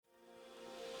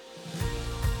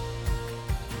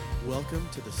Welcome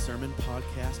to the Sermon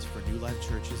Podcast for New Life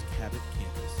Church's Cabot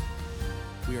campus.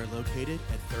 We are located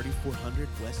at 3400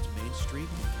 West Main Street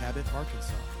in Cabot,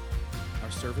 Arkansas.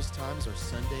 Our service times are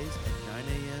Sundays at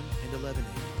 9 a.m. and 11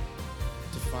 a.m.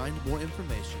 To find more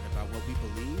information about what we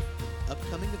believe,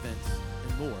 upcoming events,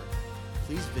 and more,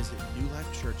 please visit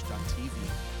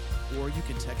newlifechurch.tv or you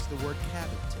can text the word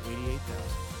Cabot to 88,000.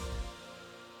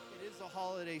 It is a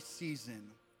holiday season.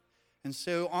 And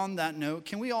so on that note,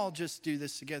 can we all just do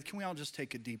this together? Can we all just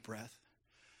take a deep breath?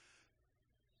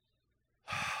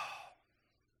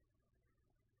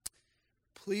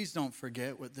 Please don't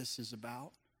forget what this is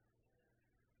about.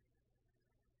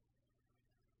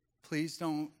 Please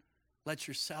don't let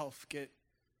yourself get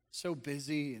so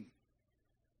busy and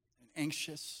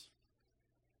anxious.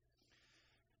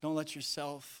 Don't let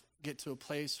yourself get to a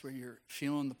place where you're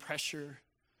feeling the pressure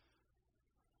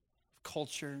of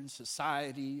culture and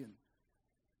society. And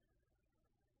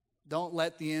don't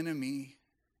let the enemy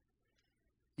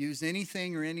use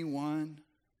anything or anyone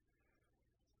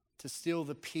to steal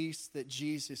the peace that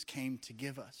Jesus came to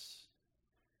give us.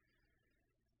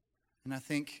 And I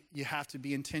think you have to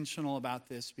be intentional about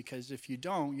this, because if you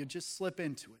don't, you'll just slip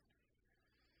into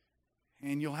it.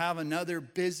 And you'll have another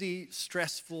busy,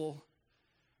 stressful,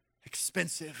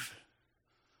 expensive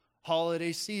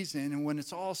holiday season. And when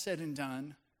it's all said and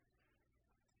done,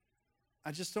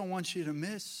 I just don't want you to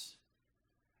miss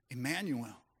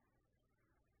Emmanuel.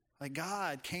 Like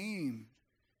God came,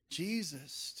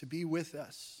 Jesus, to be with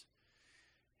us.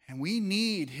 And we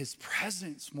need his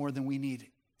presence more than we need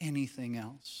anything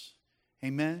else.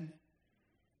 Amen?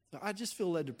 So I just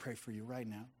feel led to pray for you right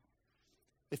now.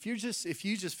 If you just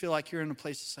feel like you're in a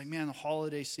place that's like, man, the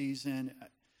holiday season,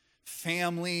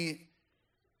 family,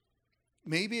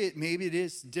 maybe it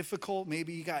is difficult.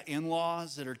 Maybe you got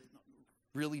in-laws that are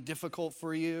really difficult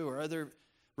for you, or other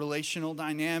relational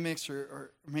dynamics,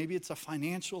 or maybe it's a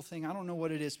financial thing. I don't know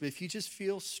what it is, but if you just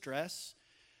feel stress,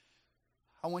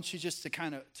 I want you just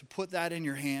to put that in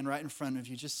your hand right in front of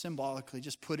you, just symbolically,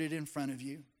 just put it in front of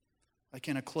you, like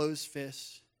in a closed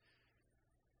fist.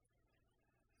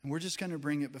 And we're just going to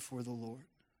bring it before the Lord.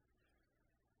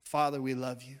 Father, we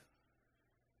love you.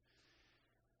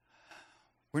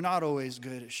 We're not always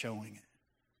good at showing it.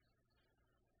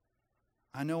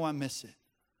 I know I miss it.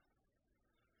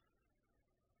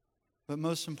 But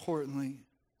most importantly,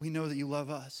 we know that you love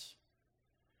us.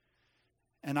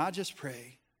 And I just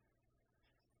pray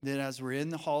that as we're in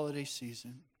the holiday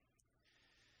season,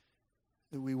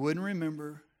 that we wouldn't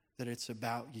remember that it's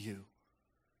about you.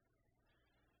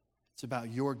 It's about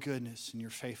your goodness and your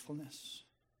faithfulness.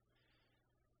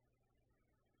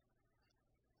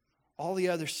 All the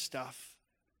other stuff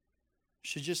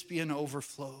should just be an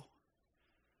overflow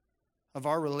of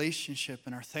our relationship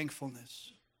and our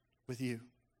thankfulness with you.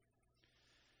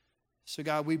 So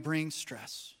God, we bring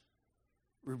stress.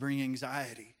 We bring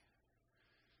anxiety.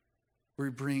 We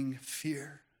bring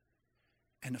fear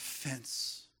and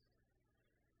offense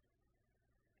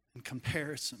and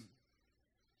comparison.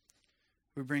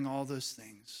 We bring all those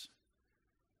things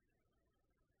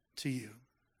to you.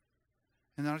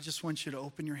 And I just want you to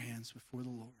open your hands before the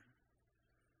Lord.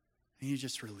 And you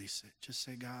just release it. Just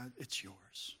say, God, it's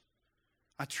yours.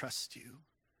 I trust you.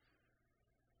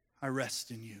 I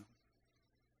rest in you.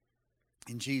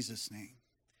 In Jesus' name,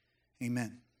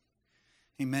 amen.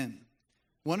 Amen.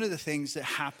 One of the things that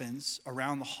happens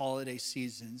around the holiday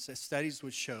seasons, as studies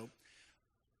would show,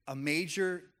 a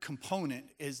major component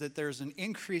is that there's an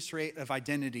increased rate of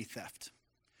identity theft.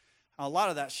 A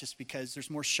lot of that's just because there's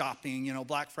more shopping,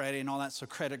 Black Friday and all that, so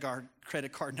credit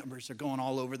card numbers are going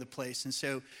all over the place. And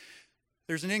so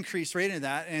there's an increased rate in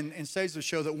that, and studies will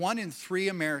show that 1 in 3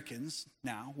 Americans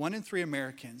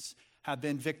have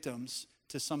been victims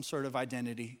to some sort of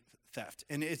identity theft.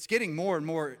 And it's getting more and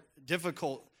more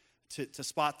difficult to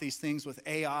spot these things with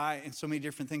AI and so many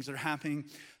different things that are happening.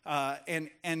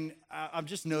 And I've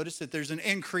just noticed that there's an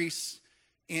increase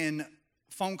in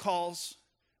phone calls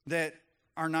that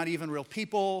are not even real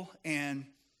people. And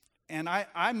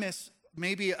I miss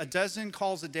maybe a dozen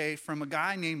calls a day from a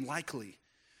guy named Likely.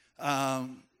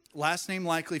 Last name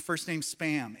Likely, first name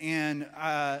Spam. And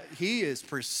he is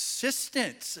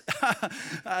persistent.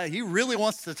 He really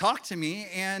wants to talk to me.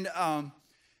 And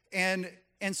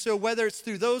so whether it's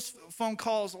through those phone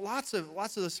calls, lots of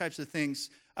those types of things.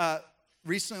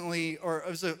 Recently, or it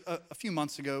was a few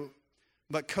months ago,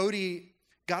 but Cody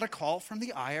got a call from the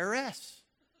IRS.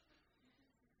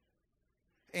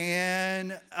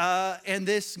 And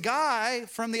this guy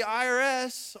from the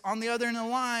IRS on the other end of the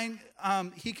line,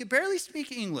 he could barely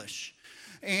speak English.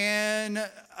 And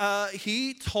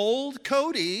he told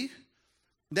Cody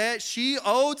that she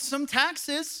owed some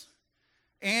taxes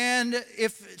And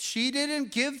if she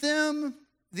didn't give them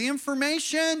the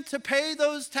information to pay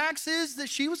those taxes, that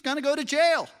she was going to go to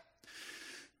jail.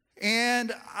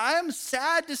 And I'm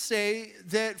sad to say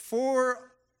that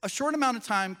for a short amount of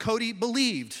time, Cody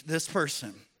believed this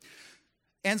person.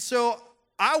 And so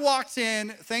I walked in.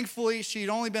 Thankfully, she'd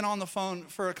only been on the phone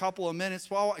for a couple of minutes.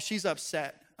 Well, she's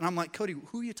upset. And I'm like, Cody,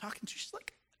 who are you talking to? She's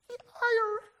like, the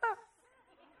IRS.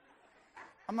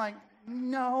 I'm like,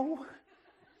 no,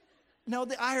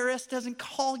 the IRS doesn't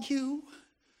call you.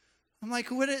 I'm like,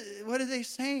 what are they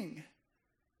saying?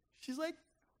 She's like,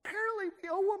 apparently we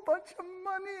owe a bunch of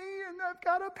money and I've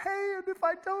got to pay, and if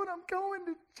I don't, I'm going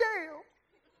to jail.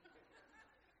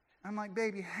 I'm like,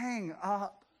 baby, hang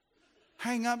up.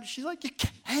 Hang up. She's like, you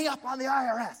can't hang up on the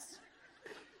IRS.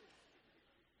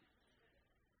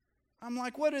 I'm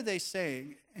like, what are they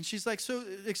saying? And she's like, so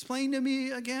explain to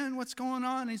me again what's going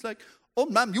on. And he's like, oh,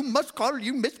 ma'am, you must call.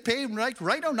 You must pay right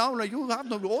now. You have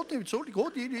no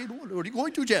or you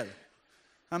going to jail.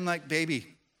 I'm like, baby,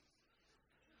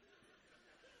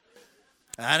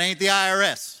 that ain't the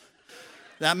IRS.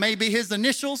 That may be his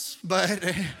initials, but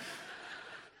it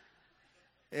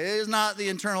is not the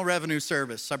Internal Revenue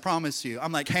Service, I promise you.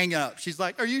 I'm like, hang up. She's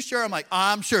like, are you sure? I'm like,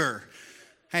 I'm sure.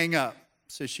 Hang up.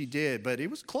 So she did, but it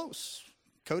was close.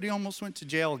 Cody almost went to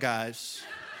jail, guys.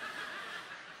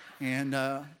 And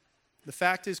the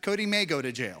fact is, Cody may go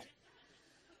to jail,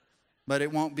 but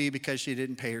it won't be because she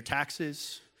didn't pay her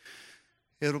taxes.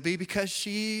 It'll be because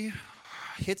she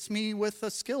hits me with a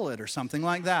skillet or something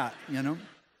like that, you know?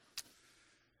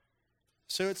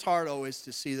 So it's hard always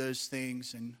to see those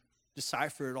things and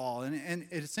decipher it all. And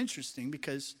it's interesting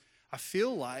because I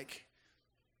feel like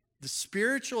the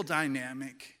spiritual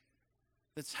dynamic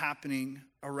that's happening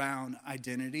around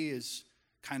identity is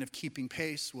kind of keeping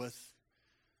pace with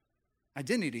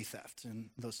identity theft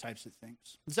and those types of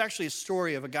things. There's actually a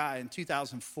story of a guy in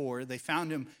 2004. They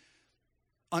found him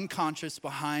unconscious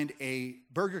behind a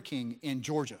Burger King in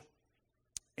Georgia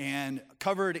and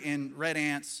covered in red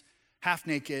ants, half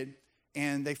naked.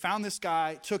 And they found this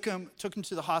guy, took him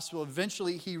to the hospital.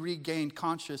 Eventually he regained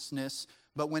consciousness,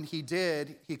 but when he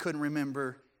did, he couldn't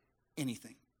remember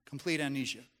anything. Complete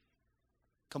amnesia.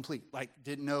 Complete. Like,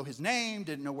 didn't know his name,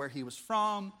 didn't know where he was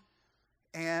from.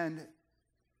 And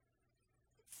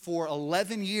for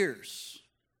 11 years,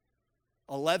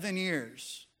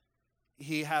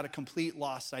 he had a complete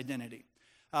lost identity.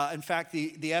 In fact,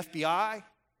 the FBI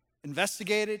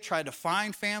investigated, tried to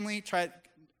find family, tried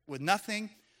with nothing.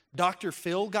 Dr.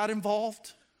 Phil got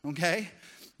involved, okay?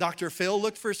 Dr. Phil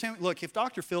looked for his family. Look, if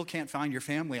Dr. Phil can't find your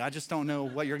family, I just don't know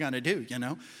what you're going to do, you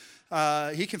know?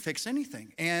 He can fix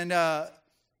anything. And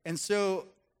so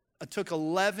it took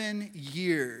 11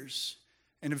 years.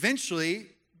 And eventually,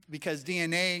 because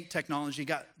DNA technology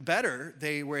got better,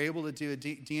 they were able to do a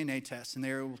DNA test, and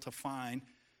they were able to find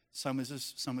some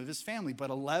of his family. But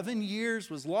 11 years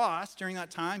was lost during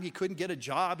that time. He couldn't get a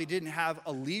job. He didn't have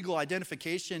a legal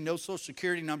identification, no social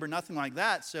security number, nothing like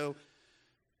that. So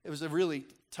it was a really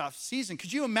tough season.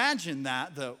 Could you imagine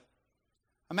that, though?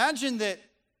 Imagine that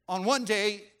on one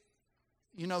day,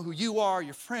 you know who you are,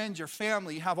 your friends, your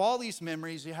family. You have all these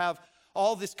memories. You have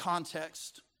all this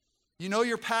context. You know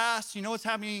your past, you know what's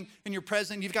happening in your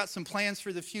present, you've got some plans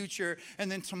for the future,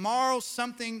 and then tomorrow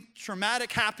something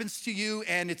traumatic happens to you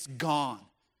and it's gone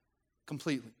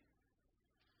completely.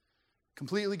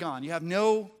 Completely gone. You have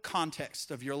no context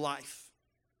of your life.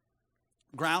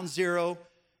 Ground zero,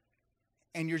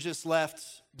 and you're just left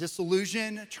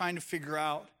disillusioned, trying to figure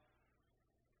out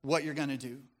what you're going to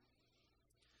do.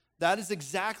 That is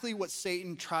exactly what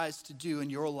Satan tries to do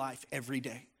in your life every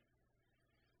day.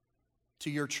 To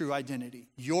your true identity.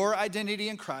 Your identity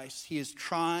in Christ, he is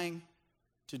trying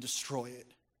to destroy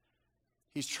it.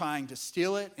 He's trying to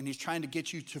steal it, and he's trying to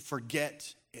get you to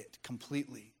forget it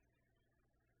completely.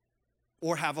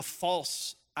 Or have a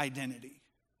false identity.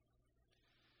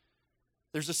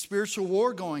 There's a spiritual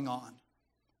war going on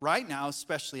right now,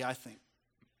 especially, I think.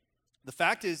 The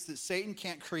fact is that Satan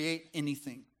can't create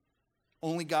anything.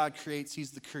 Only God creates.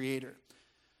 He's the creator.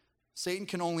 Satan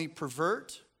can only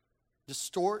pervert,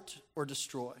 distort, or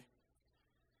destroy.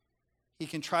 He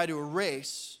can try to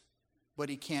erase, but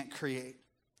he can't create.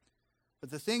 But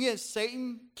the thing is,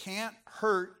 Satan can't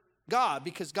hurt God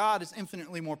because God is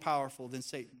infinitely more powerful than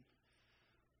Satan.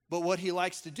 But what he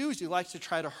likes to do is he likes to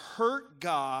try to hurt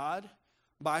God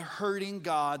by hurting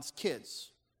God's kids.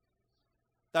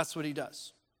 That's what he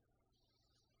does.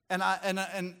 And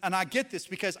I get this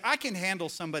because I can handle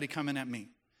somebody coming at me.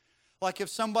 Like if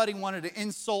somebody wanted to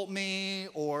insult me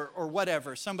or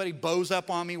whatever, somebody bows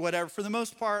up on me, whatever, for the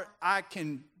most part, I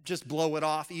can just blow it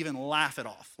off, even laugh it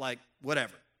off, like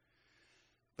whatever.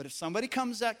 But if somebody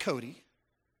comes at Cody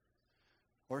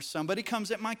or somebody comes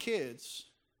at my kids,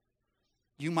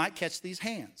 you might catch these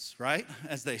hands, right?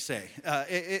 As they say.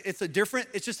 It's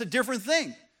just a different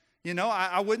thing. You know,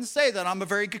 I wouldn't say that I'm a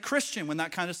very good Christian when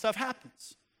that kind of stuff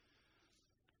happens.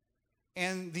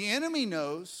 And the enemy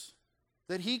knows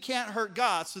that he can't hurt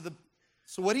God. So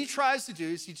what he tries to do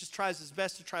is he just tries his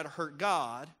best to try to hurt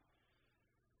God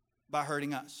by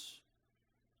hurting us.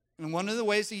 And one of the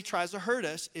ways that he tries to hurt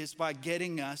us is by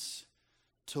getting us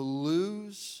to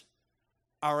lose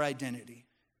our identity.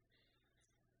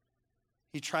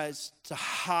 He tries to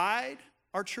hide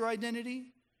our true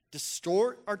identity,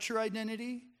 distort our true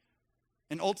identity,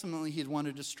 and ultimately he'd want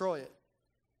to destroy it.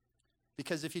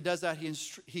 Because if he does that,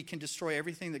 he can destroy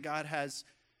everything that God has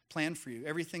planned for you,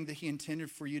 everything that he intended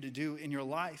for you to do in your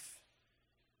life.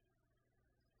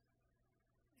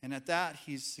 And at that,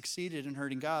 he's succeeded in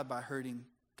hurting God by hurting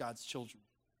God's children.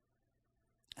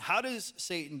 How does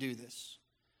Satan do this?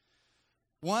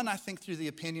 One, I think through the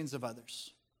opinions of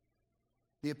others.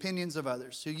 The opinions of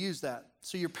others who use that.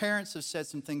 So your parents have said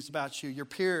some things about you. Your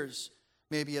peers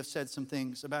maybe have said some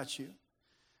things about you.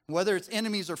 Whether it's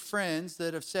enemies or friends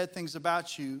that have said things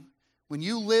about you, when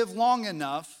you live long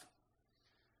enough,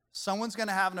 someone's going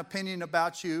to have an opinion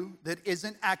about you that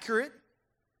isn't accurate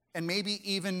and maybe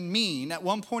even mean. At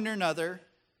one point or another,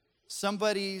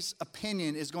 somebody's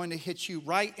opinion is going to hit you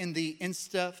right in the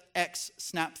Insta X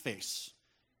snap face.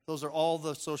 Those are all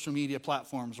the social media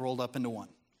platforms rolled up into one.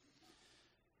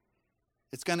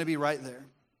 It's going to be right there.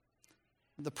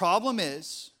 The problem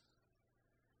is,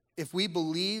 if we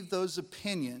believe those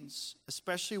opinions,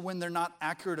 especially when they're not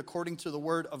accurate according to the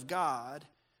Word of God,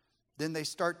 then they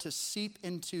start to seep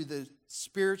into the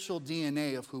spiritual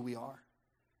DNA of who we are.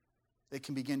 They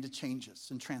can begin to change us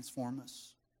and transform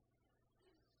us.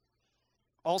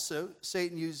 Also,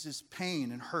 Satan uses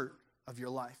pain and hurt of your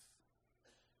life.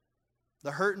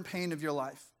 The hurt and pain of your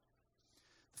life.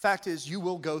 The fact is, you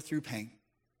will go through pain.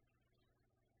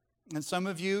 And some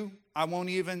of you, I won't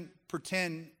even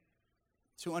pretend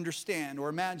to understand or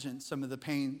imagine some of the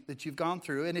pain that you've gone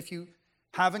through. And if you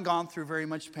haven't gone through very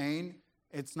much pain,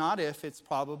 it's not if, it's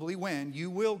probably when.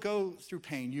 You will go through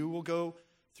pain. You will go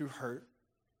through hurt.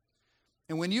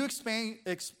 And when you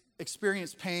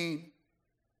experience pain,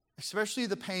 especially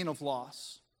the pain of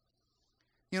loss,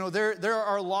 you know, there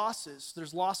are losses.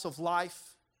 There's loss of life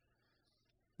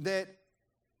that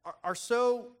are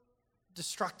so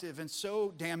destructive and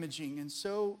so damaging and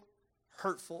so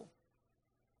hurtful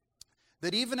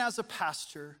that even as a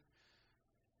pastor,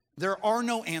 there are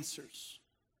no answers.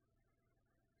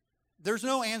 There's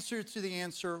no answer to the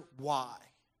answer why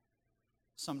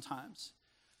sometimes.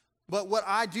 But what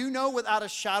I do know without a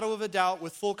shadow of a doubt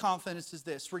with full confidence is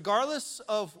this: regardless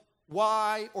of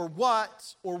why or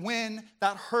what or when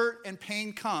that hurt and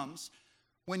pain comes,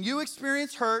 when you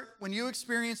experience hurt, when you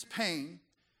experience pain,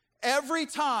 every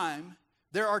time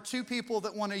there are two people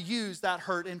that want to use that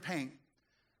hurt and pain.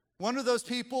 One of those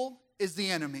people is the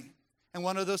enemy, and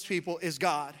one of those people is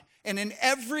God. And in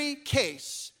every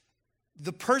case,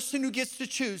 the person who gets to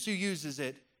choose who uses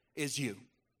it is you.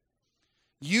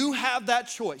 You have that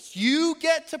choice. You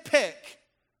get to pick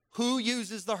who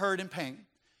uses the hurt and pain.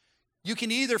 You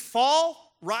can either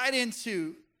fall right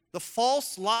into the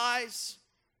false lies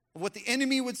of what the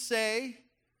enemy would say,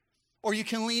 or you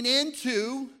can lean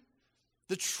into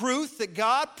the truth that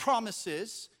God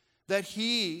promises, that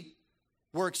he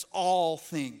works all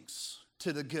things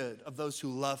to the good of those who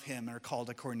love him and are called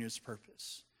according to his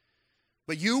purpose.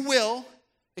 But you will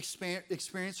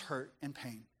experience hurt and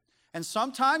pain. And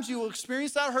sometimes you will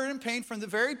experience that hurt and pain from the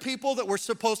very people that were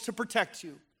supposed to protect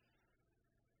you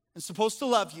and supposed to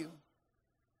love you,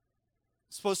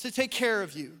 supposed to take care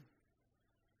of you.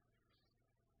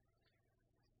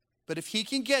 But if he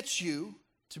can get you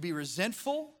to be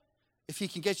resentful, if he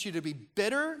can get you to be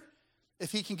bitter,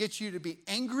 if he can get you to be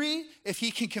angry, if he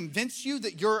can convince you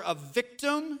that you're a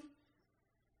victim,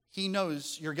 he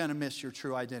knows you're going to miss your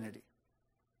true identity.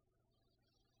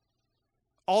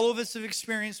 All of us have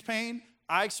experienced pain.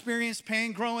 I experienced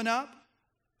pain growing up.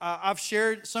 I've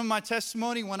shared some of my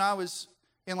testimony when I was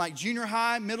in like junior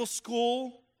high, middle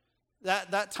school.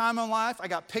 That time in life, I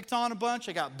got picked on a bunch.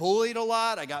 I got bullied a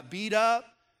lot. I got beat up.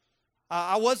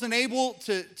 I wasn't able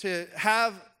to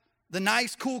have the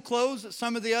nice, cool clothes that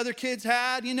some of the other kids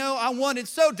had. You know, I wanted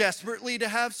so desperately to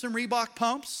have some Reebok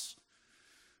pumps.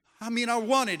 I mean, I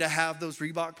wanted to have those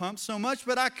Reebok pumps so much,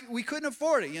 but we couldn't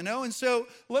afford it, you know. And so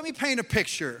let me paint a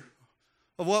picture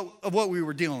of what we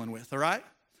were dealing with, all right?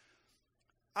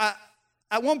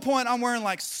 At one point, I'm wearing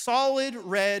like solid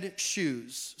red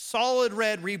shoes, solid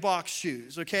red Reebok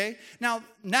shoes, okay? Now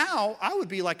I would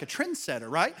be like a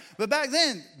trendsetter, right? But back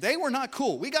then, they were not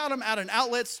cool. We got them at an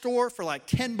outlet store for like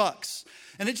 $10.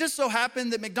 And it just so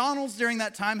happened that McDonald's during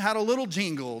that time had a little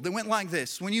jingle that went like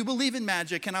this: when you believe in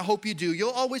magic, and I hope you do,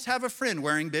 you'll always have a friend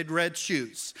wearing big red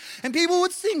shoes. And people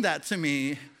would sing that to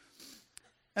me.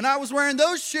 And I was wearing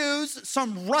those shoes,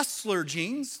 some Rustler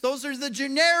jeans. Those are the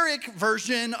generic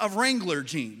version of Wrangler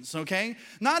jeans, okay?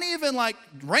 Not even like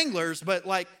Wranglers, but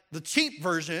like the cheap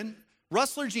version,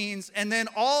 Rustler jeans. And then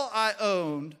all I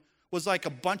owned was like a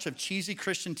bunch of cheesy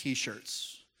Christian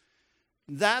t-shirts.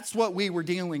 That's what we were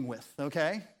dealing with,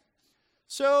 okay?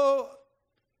 So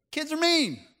kids are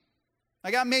mean.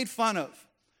 I got made fun of.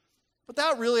 But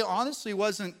that really honestly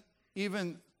wasn't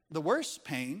even the worst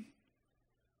pain.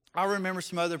 I remember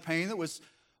some other pain that was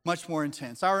much more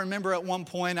intense. I remember at one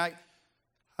point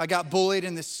I got bullied,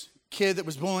 and this kid that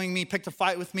was bullying me picked a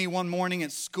fight with me one morning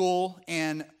at school,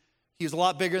 and he was a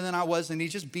lot bigger than I was, and he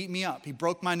just beat me up. He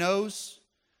broke my nose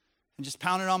and just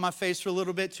pounded on my face for a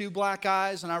little bit, 2 black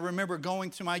eyes. And I remember going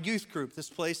to my youth group, this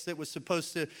place that was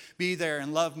supposed to be there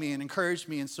and love me and encourage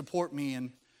me and support me.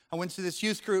 And I went to this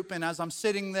youth group, and as I'm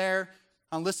sitting there,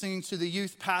 I'm listening to the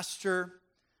youth pastor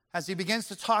as he begins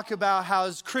to talk about how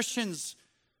as Christians,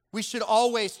 we should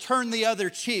always turn the other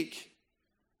cheek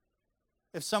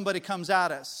if somebody comes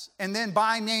at us. And then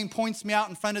by name points me out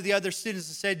in front of the other students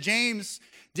and said, James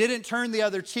didn't turn the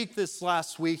other cheek this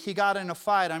last week. He got in a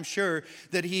fight. I'm sure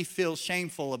that he feels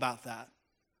shameful about that.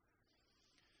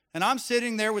 And I'm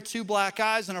sitting there with 2 black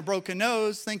eyes and a broken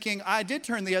nose thinking I did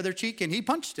turn the other cheek and he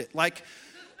punched it. Like,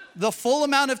 the full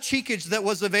amount of cheekage that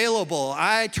was available,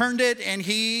 I turned it and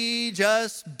he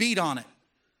just beat on it.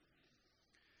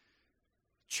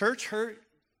 Church hurt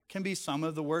can be some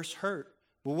of the worst hurt.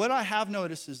 But what I have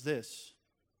noticed is this: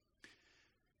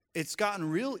 it's gotten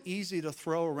real easy to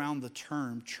throw around the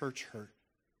term church hurt.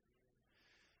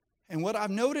 And what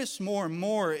I've noticed more and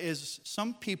more is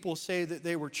some people say that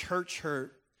they were church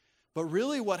hurt, but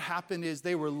really what happened is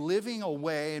they were living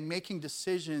away and making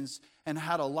decisions and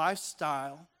had a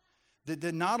lifestyle that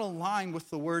did not align with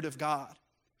the Word of God.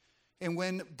 And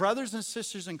when brothers and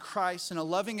sisters in Christ in a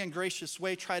loving and gracious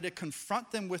way try to confront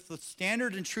them with the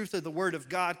standard and truth of the Word of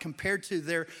God compared to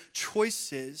their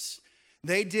choices,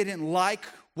 they didn't like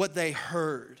what they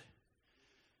heard.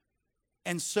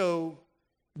 And so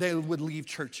they would leave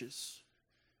churches.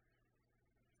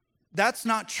 That's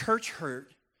not church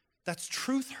hurt, that's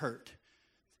truth hurt.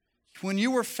 When you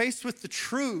were faced with the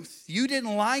truth, you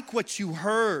didn't like what you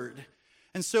heard.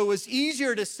 And so it was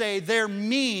easier to say, they're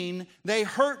mean, they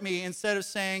hurt me, instead of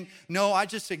saying, no, I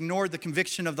just ignored the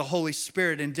conviction of the Holy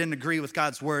Spirit and didn't agree with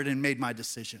God's word and made my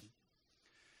decision.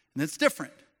 And it's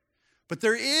different. But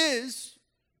there is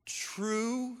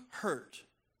true hurt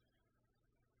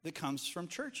that comes from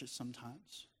churches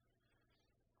sometimes.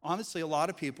 Honestly, a lot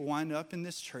of people wind up in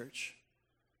this church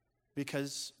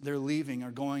because they're leaving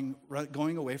or going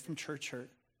away from church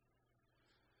hurt.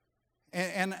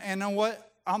 And you know what?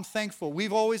 I'm thankful.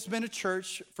 We've always been a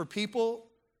church for people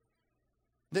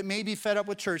that may be fed up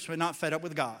with church, but not fed up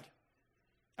with God.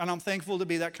 And I'm thankful to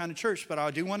be that kind of church. But I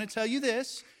do want to tell you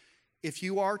this: if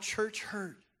you are church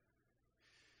hurt,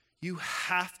 you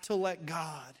have to let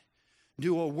God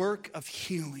do a work of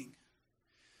healing.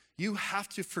 You have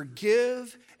to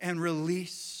forgive and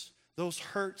release those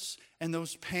hurts and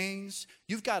those pains.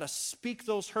 You've got to speak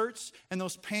those hurts and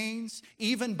those pains,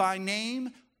 even by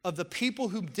name, of the people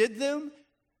who did them,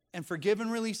 and forgive and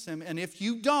release them. And if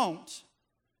you don't,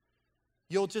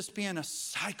 you'll just be in a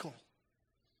cycle.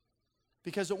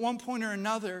 Because at one point or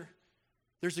another,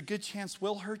 there's a good chance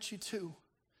we'll hurt you too.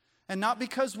 And not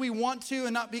because we want to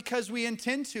and not because we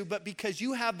intend to, but because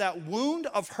you have that wound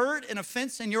of hurt and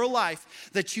offense in your life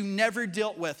that you never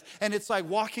dealt with. And it's like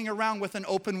walking around with an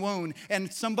open wound,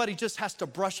 and somebody just has to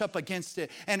brush up against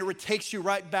it, and it takes you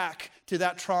right back to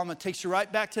that trauma, takes you right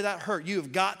back to that hurt. You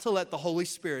have got to let the Holy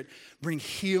Spirit bring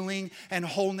healing and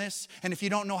wholeness. And if you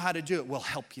don't know how to do it, we'll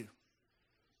help you.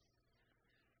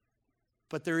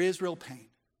 But there is real pain,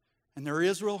 and there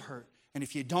is real hurt. And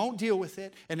if you don't deal with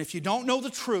it, and if you don't know the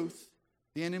truth,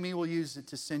 the enemy will use it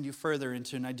to send you further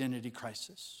into an identity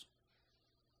crisis.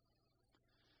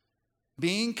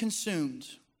 Being consumed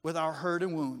with our hurt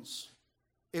and wounds,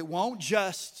 it won't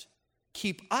just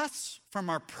keep us from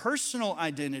our personal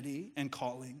identity and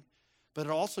calling, but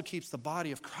it also keeps the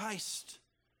body of Christ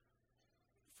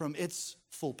from its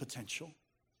full potential,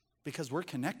 because we're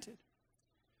connected.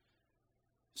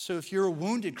 So if you're a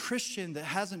wounded Christian that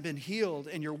hasn't been healed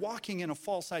and you're walking in a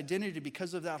false identity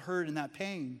because of that hurt and that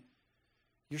pain,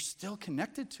 you're still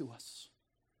connected to us.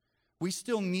 We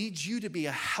still need you to be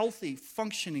a healthy,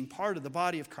 functioning part of the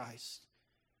body of Christ.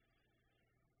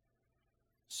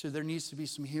 So there needs to be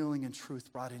some healing and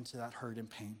truth brought into that hurt and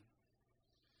pain.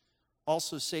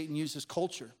 Also, Satan uses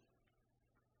culture.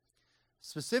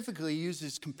 Specifically,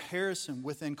 uses comparison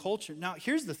within culture. Now,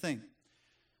 here's the thing.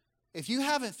 If you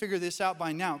haven't figured this out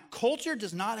by now, culture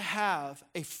does not have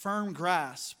a firm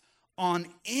grasp on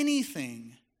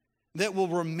anything that will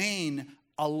remain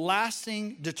a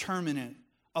lasting determinant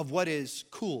of what is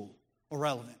cool or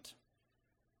relevant.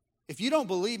 If you don't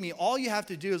believe me, all you have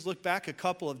to do is look back a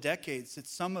couple of decades at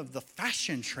some of the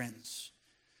fashion trends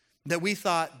that we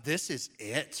thought, this is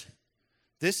it.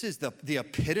 This is the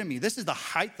epitome. This is the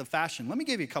height of fashion. Let me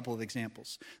give you a couple of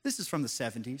examples. This is from the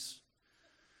 70s.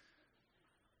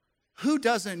 Who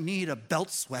doesn't need a belt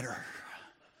sweater?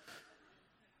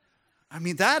 I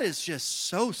mean, that is just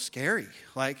so scary.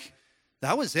 Like,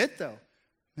 that was it, though.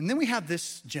 And then we have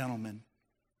this gentleman.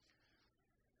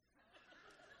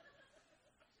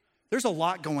 There's a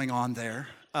lot going on there.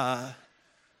 I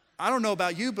don't know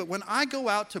about you, but when I go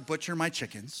out to butcher my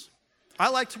chickens, I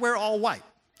like to wear all white.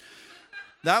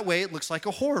 That way it looks like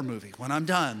a horror movie when I'm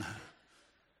done.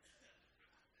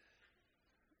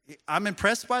 I'm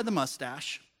impressed by the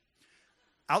mustache.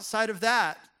 Outside of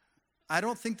that, I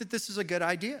don't think that this is a good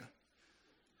idea.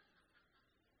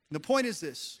 The point is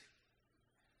this.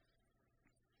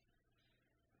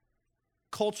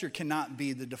 Culture cannot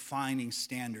be the defining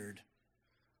standard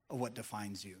of what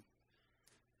defines you.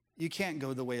 You can't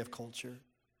go the way of culture.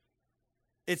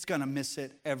 It's going to miss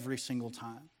it every single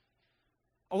time.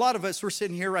 A lot of us, we're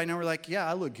sitting here right now, we're like, yeah,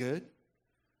 I look good.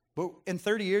 But in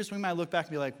 30 years, we might look back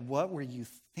and be like, what were you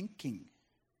thinking?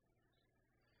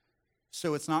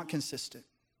 So it's not consistent.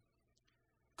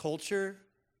 Culture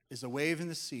is a wave in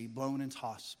the sea, blown and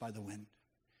tossed by the wind.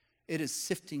 It is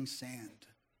sifting sand.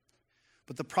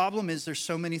 But the problem is there's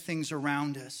so many things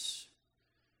around us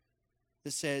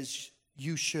that says,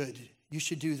 you should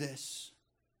do this.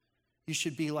 You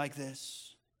should be like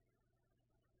this.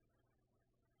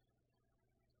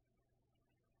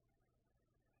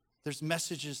 There's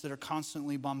messages that are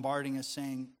constantly bombarding us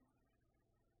saying,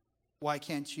 why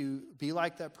can't you be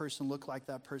like that person, look like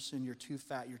that person? You're too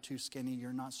fat, you're too skinny,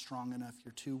 you're not strong enough,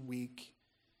 you're too weak.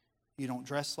 You don't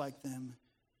dress like them.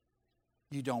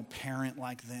 You don't parent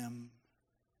like them.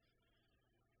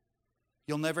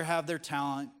 You'll never have their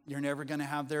talent. You're never going to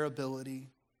have their ability.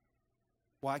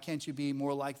 Why can't you be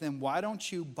more like them? Why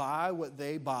don't you buy what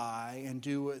they buy and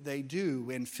do what they do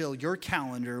and fill your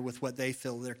calendar with what they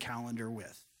fill their calendar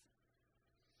with?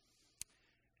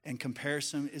 And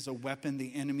comparison is a weapon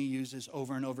the enemy uses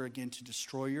over and over again to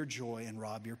destroy your joy and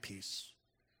rob your peace.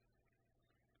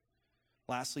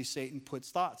 Lastly, Satan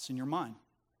puts thoughts in your mind.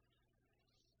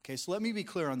 Okay, so let me be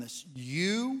clear on this.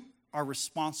 You are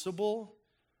responsible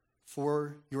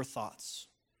for your thoughts.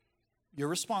 You're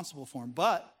responsible for them.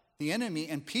 But the enemy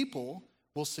and people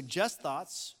will suggest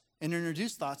thoughts and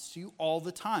introduce thoughts to you all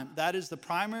the time. That is the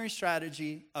primary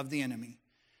strategy of the enemy.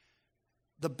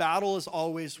 The battle is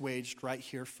always waged right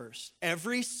here first.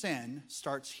 Every sin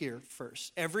starts here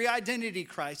first. Every identity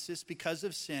crisis because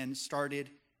of sin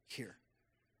started here.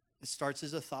 It starts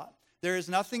as a thought. There is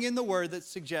nothing in the word that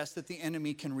suggests that the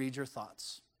enemy can read your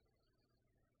thoughts.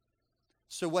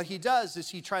 So what he does is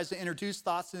he tries to introduce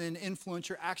thoughts and then influence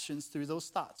your actions through those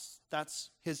thoughts. That's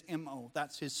his MO.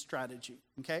 That's his strategy,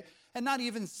 okay? And not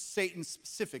even Satan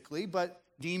specifically, but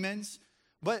demons.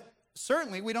 But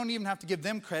certainly, we don't even have to give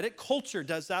them credit. Culture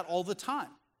does that all the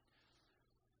time.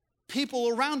 People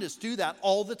around us do that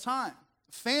all the time.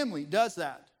 Family does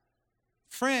that.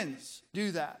 Friends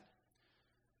do that.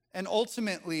 And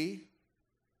ultimately,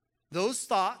 those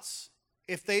thoughts,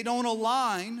 if they don't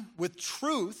align with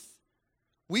truth,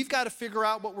 we've got to figure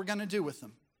out what we're going to do with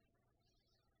them.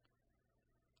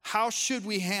 How should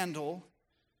we handle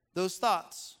those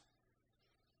thoughts?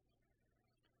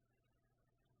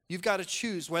 You've got to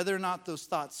choose whether or not those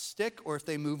thoughts stick or if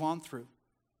they move on through.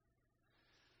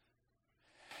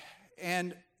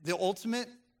 And the ultimate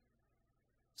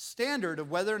standard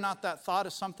of whether or not that thought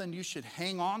is something you should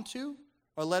hang on to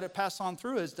or let it pass on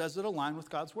through is, does it align with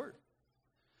God's word?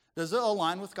 Does it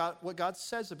align with God, what God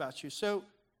says about you? So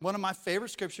one of my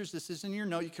favorite scriptures, this is in your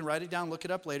note, you can write it down, look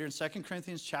it up later. In 2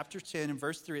 Corinthians chapter 10 and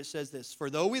verse 3, it says this: "For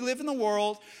though we live in the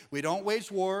world, we don't wage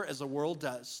war as the world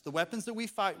does. The weapons that we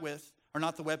fight with are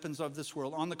not the weapons of this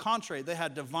world. On the contrary, they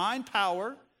had divine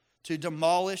power to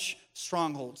demolish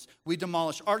strongholds. We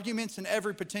demolish arguments and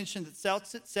every pretension that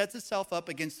sets itself up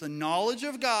against the knowledge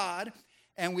of God,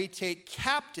 and we take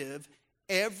captive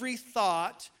every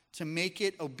thought to make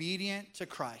it obedient to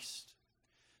Christ."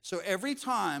 So every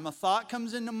time a thought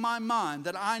comes into my mind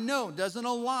that I know doesn't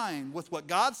align with what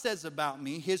God says about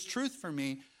me, his truth for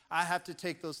me, I have to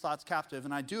take those thoughts captive.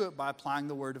 And I do it by applying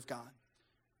the word of God.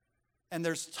 And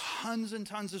there's tons and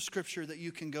tons of scripture that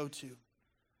you can go to,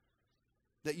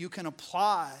 that you can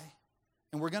apply.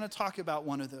 And we're going to talk about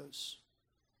one of those.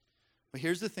 But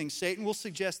here's the thing. Satan will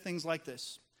suggest things like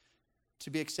this. To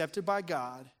be accepted by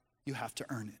God, you have to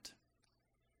earn it.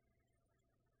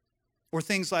 Or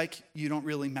things like, you don't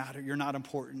really matter. You're not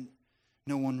important.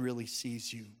 No one really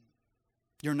sees you.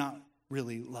 You're not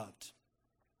really loved.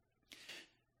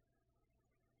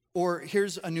 Or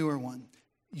here's a newer one.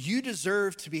 You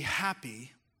deserve to be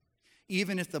happy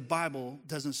even if the Bible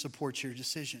doesn't support your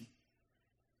decision.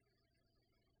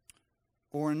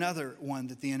 Or another one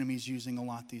that the enemy's using a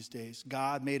lot these days.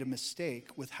 God made a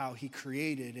mistake with how he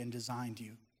created and designed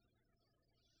you.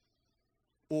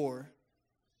 Or,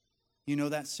 you know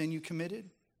that sin you committed?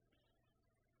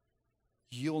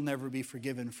 You'll never be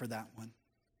forgiven for that one.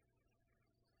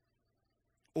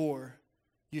 Or,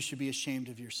 you should be ashamed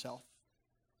of yourself.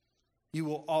 You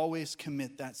will always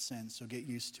commit that sin, so get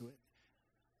used to it.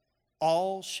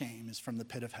 All shame is from the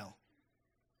pit of hell.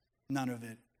 None of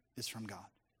it is from God.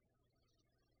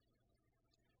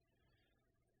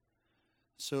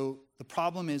 So the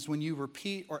problem is when you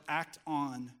repeat or act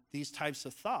on these types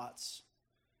of thoughts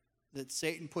that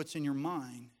Satan puts in your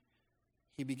mind,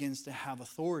 he begins to have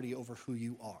authority over who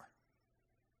you are.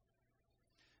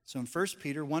 So in 1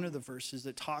 Peter, one of the verses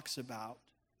that talks about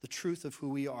the truth of who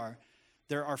we are,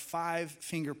 there are 5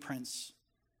 fingerprints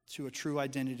to a true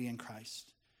identity in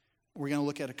Christ. We're going to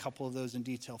look at a couple of those in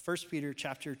detail. 1 Peter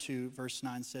chapter 2, verse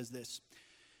 9 says this.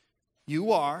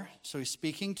 You are, so he's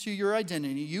speaking to your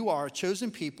identity, you are a chosen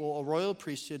people, a royal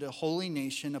priesthood, a holy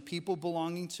nation, a people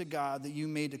belonging to God, that you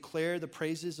may declare the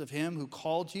praises of him who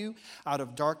called you out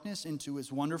of darkness into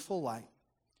his wonderful light.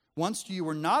 Once you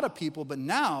were not a people, but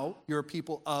now you're a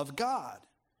people of God.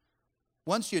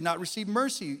 Once you had not received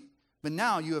mercy, but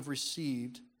now you have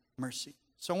received mercy.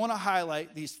 So I want to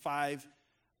highlight these 5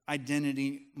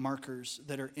 identity markers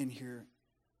that are in here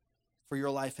for your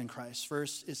life in Christ.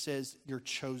 First, it says you're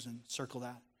chosen. Circle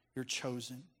that. You're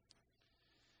chosen.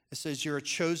 It says you're a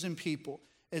chosen people.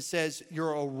 It says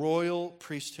you're a royal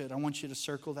priesthood. I want you to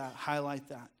circle that, highlight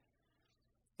that.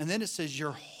 And then it says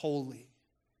you're holy.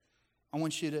 I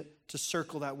want you to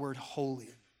circle that word holy.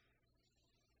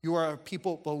 You are a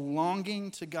people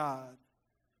belonging to God.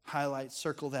 Highlight,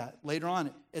 circle that. Later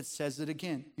on, it says it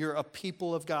again. You're a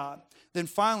people of God. Then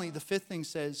finally, the 5th thing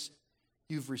says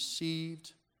you've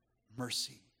received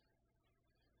mercy.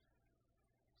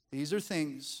 These are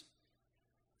things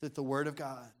that the Word of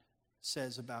God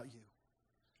says about you.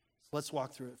 So let's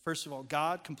walk through it. First of all,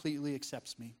 God completely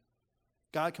accepts me.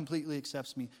 God completely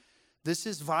accepts me. This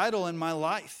is vital in my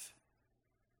life,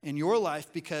 in your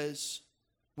life, because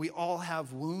we all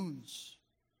have wounds.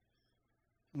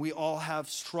 We all have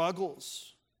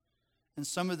struggles. And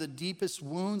some of the deepest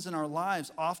wounds in our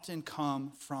lives often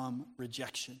come from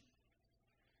rejection.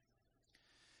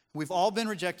 We've all been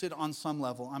rejected on some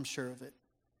level, I'm sure of it,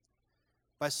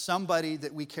 by somebody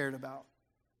that we cared about.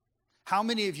 How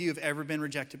many of you have ever been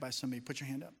rejected by somebody? Put your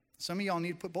hand up. Some of y'all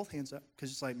need to put both hands up because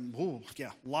it's like, whoa,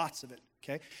 yeah, lots of it,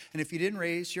 okay? And if you didn't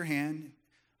raise your hand,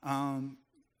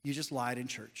 you just lied in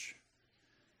church.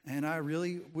 And I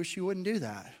really wish you wouldn't do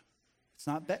that.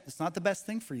 It's not the best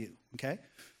thing for you, okay?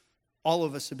 All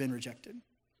of us have been rejected.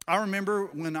 I remember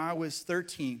when I was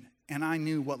 13 and I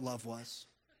knew what love was.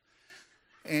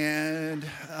 And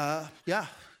I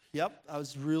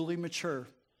was really mature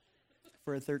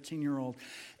for a 13-year-old.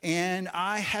 And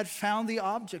I had found the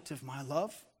object of my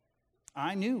love.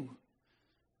 I knew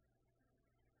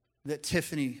that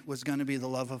Tiffany was going to be the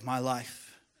love of my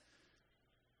life.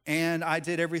 And I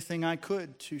did everything I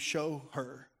could to show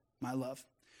her my love.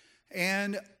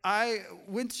 And I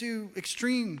went to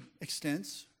extreme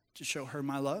extents to show her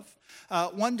my love.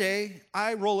 One day,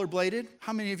 I rollerbladed.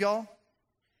 How many of y'all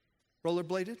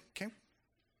rollerbladed? Okay.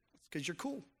 That's because you're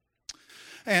cool.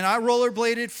 And I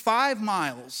rollerbladed 5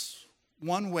 miles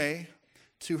one way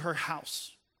to her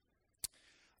house.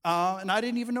 And I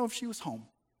didn't even know if she was home.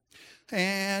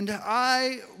 And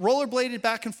I rollerbladed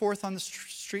back and forth on the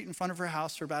street in front of her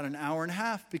house for about an hour and a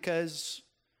half because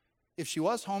if she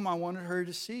was home, I wanted her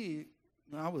to see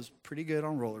I was pretty good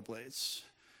on rollerblades.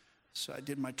 So I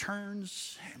did my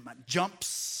turns and my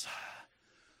jumps.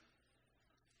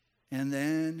 And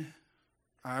then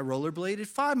I rollerbladed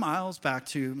 5 miles back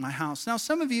to my house. Now,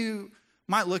 some of you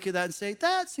might look at that and say,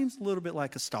 that seems a little bit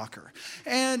like a stalker.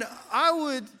 And I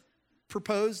would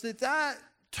propose that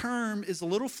term is a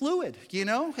little fluid, you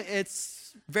know? It's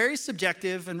It's very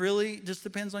subjective and really just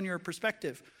depends on your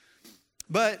perspective.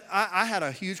 But I had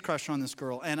a huge crush on this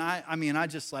girl, and I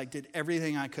just like did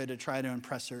everything I could to try to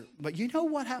impress her. But you know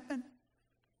what happened?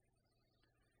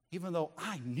 Even though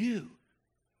I knew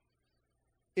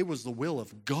it was the will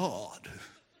of God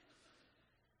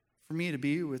for me to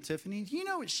be with Tiffany, you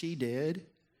know what she did?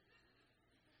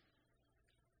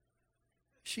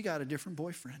 She got a different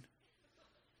boyfriend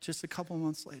just a couple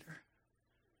months later.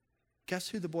 Guess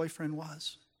who the boyfriend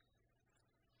was?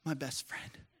 My best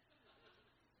friend.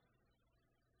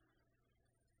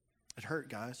 It hurt,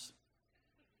 guys.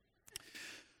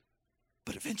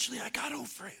 But eventually I got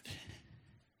over it. It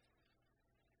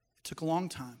took a long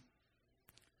time,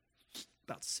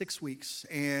 about 6 weeks.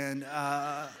 And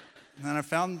then I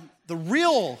found the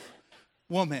real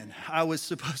woman I was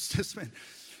supposed to spend.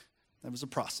 That was a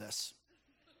process.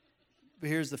 But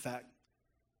here's the fact.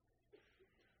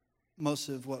 Most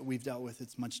of what we've dealt with,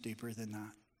 it's much deeper than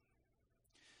that.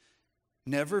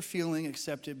 Never feeling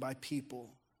accepted by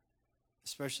people,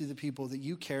 especially the people that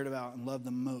you cared about and loved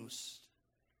the most,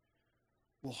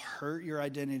 will hurt your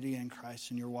identity in Christ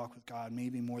and your walk with God,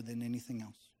 maybe more than anything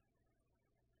else.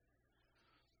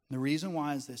 And the reason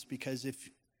why is this, because if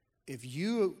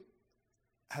you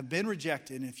have been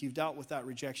rejected, and if you've dealt with that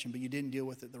rejection, but you didn't deal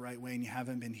with it the right way and you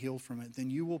haven't been healed from it,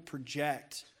 then you will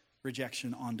project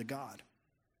rejection onto God.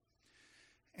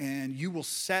 And you will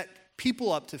set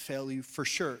people up to fail you for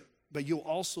sure, but you'll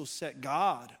also set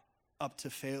God up to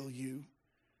fail you,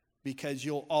 because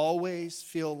you'll always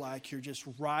feel like you're just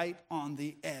right on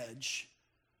the edge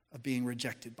of being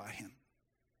rejected by him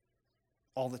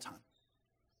all the time.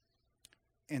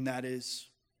 And that is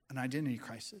an identity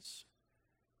crisis.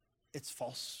 It's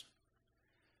false.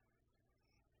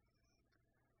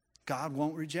 God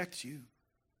won't reject you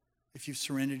if you've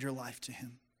surrendered your life to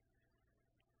him.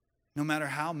 No matter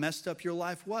how messed up your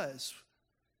life was,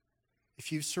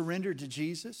 if you've surrendered to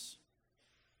Jesus,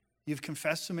 you've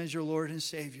confessed him as your Lord and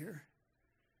Savior,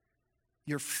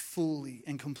 you're fully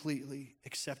and completely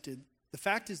accepted. The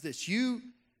fact is this: you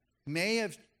may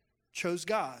have chose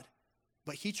God,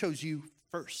 but he chose you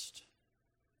first.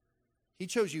 He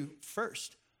chose you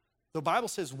first. The Bible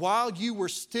says, while you were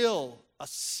still a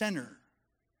sinner,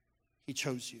 he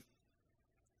chose you.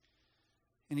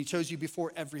 And he chose you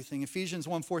before everything. Ephesians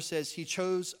 1:4 says, he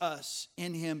chose us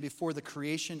in him before the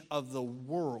creation of the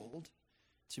world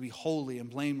to be holy and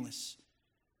blameless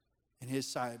in his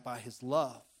sight by his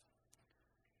love.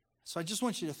 So I just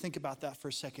want you to think about that for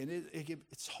a second.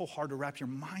 It's so hard to wrap your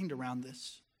mind around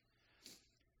this.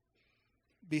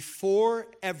 Before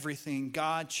everything,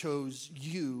 God chose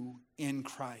you in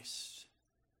Christ.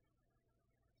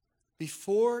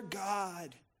 Before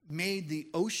God made the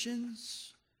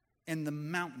oceans and the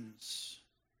mountains,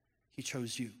 he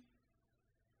chose you.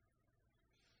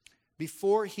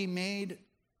 Before he made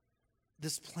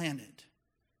this planet,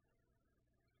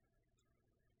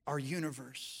 our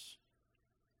universe,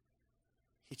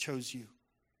 he chose you.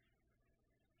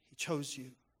 He chose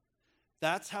you.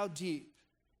 That's how deep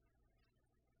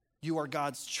you are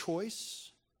God's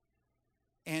choice,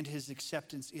 and his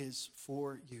acceptance is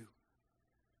for you.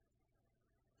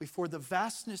 Before the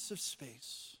vastness of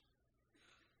space,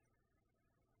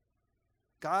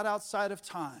 God outside of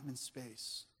time and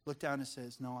space looked down and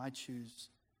says, no, I choose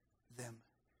them.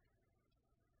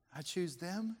 I choose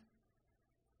them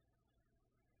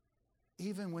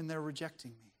even when they're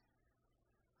rejecting me.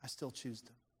 I still choose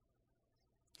them.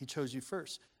 He chose you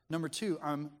first. Number two,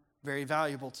 I'm very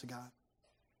valuable to God.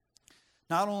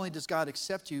 Not only does God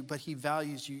accept you, but he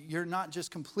values you. You're not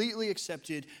just completely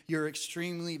accepted, you're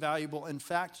extremely valuable. In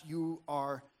fact, you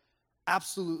are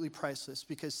absolutely priceless,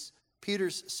 because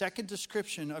Peter's second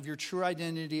description of your true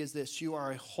identity is this: you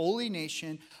are a holy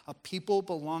nation, a people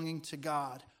belonging to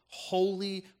God.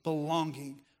 Holy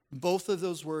belonging. Both of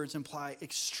those words imply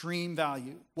extreme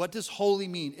value. What does holy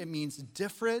mean? It means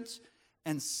different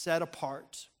and set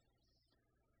apart.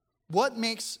 What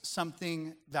makes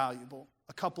something valuable?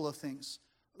 A couple of things.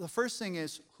 The first thing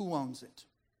is, who owns it?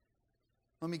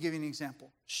 Let me give you an example.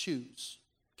 Shoes,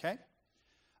 okay?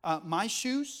 My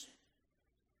shoes,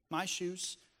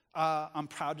 I'm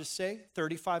proud to say,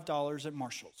 $35 at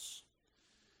Marshall's.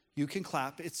 You can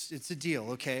clap. It's a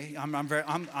deal, okay?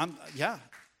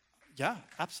 Yeah,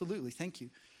 absolutely. Thank you.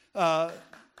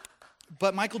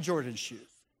 But Michael Jordan shoes.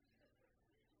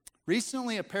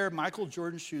 Recently, a pair of Michael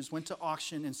Jordan shoes went to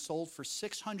auction and sold for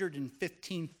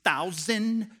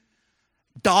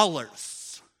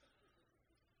 $615,000.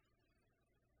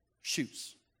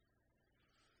 Shoes.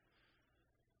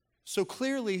 So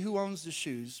clearly, who owns the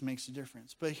shoes makes a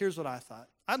difference. But here's what I thought.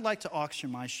 I'd like to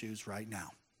auction my shoes right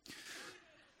now.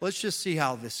 let's just see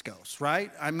how this goes,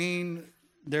 right? I mean,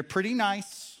 they're pretty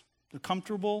nice. They're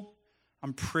comfortable.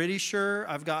 I'm pretty sure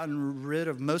I've gotten rid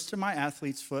of most of my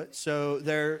athlete's foot, so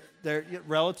they're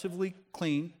relatively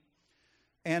clean.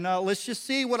 And let's just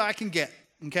see what I can get,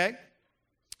 okay?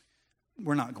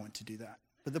 We're not going to do that.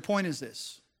 But the point is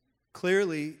this.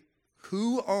 Clearly,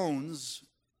 who owns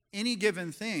any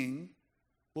given thing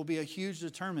will be a huge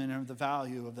determinant of the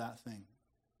value of that thing.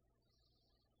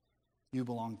 You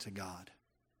belong to God,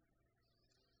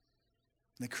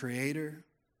 the creator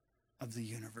of the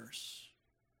universe.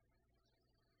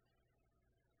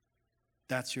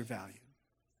 That's your value.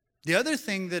 The other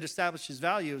thing that establishes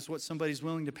value is what somebody's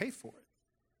willing to pay for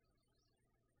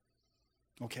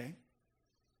it. Okay?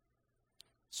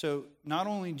 So not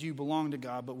only do you belong to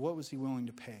God, but what was he willing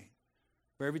to pay?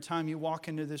 For every time you walk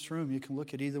into this room, you can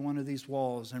look at either one of these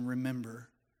walls and remember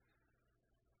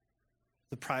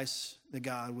the price that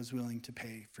God was willing to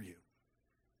pay for you.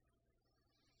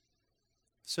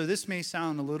 So this may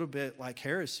sound a little bit like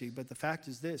heresy, but the fact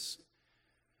is this.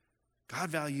 God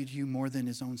valued you more than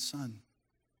his own son.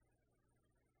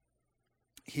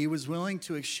 He was willing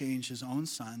to exchange his own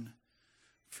son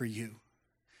for you.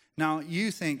 Now,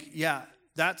 you think, yeah,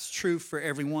 that's true for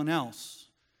everyone else.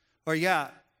 Or, yeah,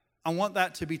 I want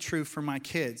that to be true for my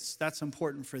kids. That's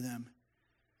important for them.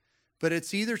 But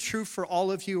it's either true for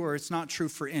all of you or it's not true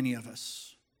for any of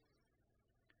us.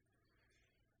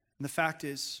 And the fact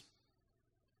is,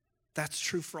 that's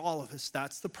true for all of us.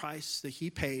 That's the price that he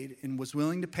paid and was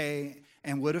willing to pay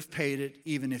and would have paid it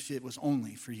even if it was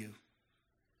only for you.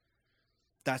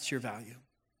 That's your value.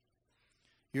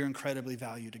 You're incredibly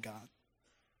valued to God.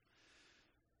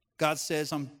 God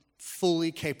says, I'm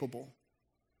fully capable.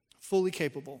 Fully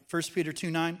capable. 1 Peter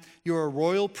 2:9, you're a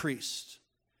royal priest,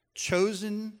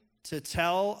 chosen to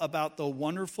tell about the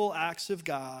wonderful acts of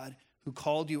God who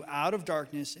called you out of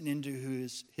darkness and into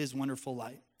his wonderful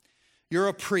light. You're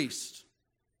a priest.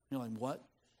 You're like, what?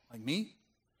 Like me?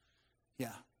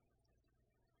 Yeah.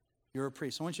 You're a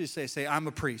priest. I want you to say, I'm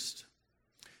a priest.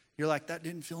 You're like, that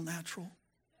didn't feel natural.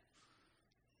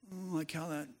 I don't like how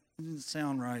that didn't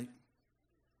sound right.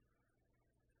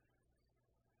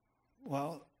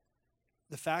 Well,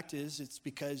 the fact is, it's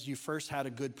because you first had a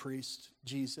good priest,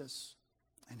 Jesus,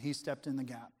 and he stepped in the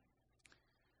gap.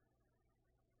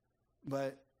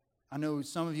 But I know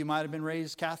some of you might have been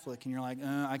raised Catholic, and you're like,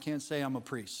 I can't say I'm a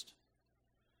priest.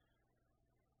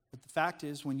 But the fact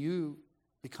is, when you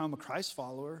become a Christ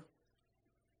follower,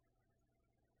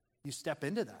 you step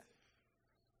into that.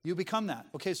 You become that.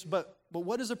 Okay, so, but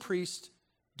what does a priest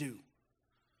do?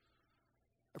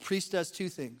 A priest does two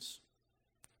things.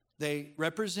 They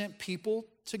represent people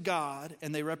to God,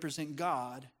 and they represent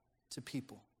God to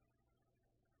people.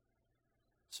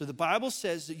 So the Bible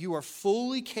says that you are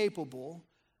fully capable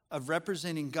of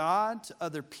representing God to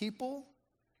other people.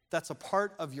 That's a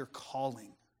part of your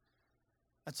calling.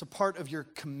 That's a part of your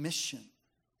commission.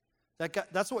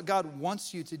 That's what God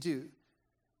wants you to do.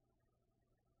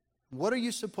 What are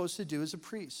you supposed to do as a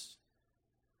priest?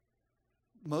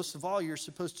 Most of all, you're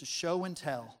supposed to show and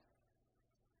tell.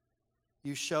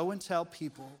 You show and tell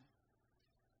people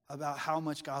about how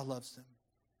much God loves them.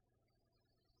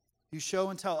 You show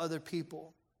and tell other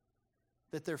people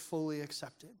that they're fully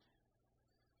accepted,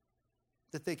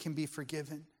 that they can be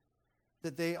forgiven,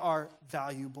 that they are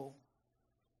valuable,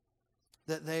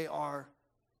 that they are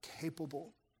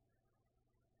capable.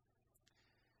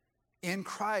 In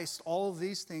Christ, all of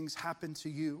these things happen to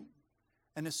you.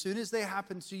 And as soon as they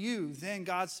happen to you, then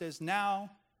God says,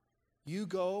 now you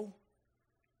go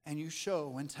and you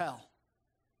show and tell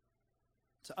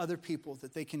to other people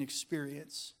that they can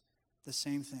experience the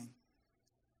same thing.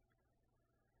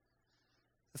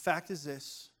 The fact is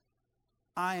this,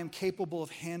 I am capable of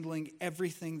handling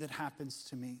everything that happens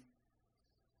to me.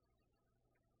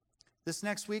 This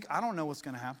next week, I don't know what's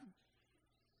going to happen.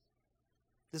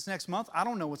 This next month, I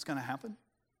don't know what's going to happen.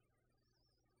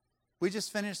 We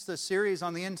just finished the series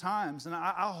on the end times, and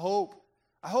I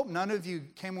hope none of you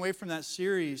came away from that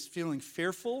series feeling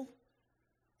fearful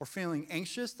or feeling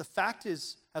anxious. The fact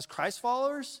is, as Christ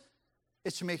followers,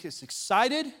 it should make us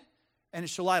excited, and it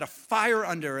should light a fire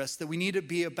under us that we need to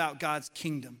be about God's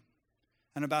kingdom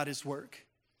and about his work.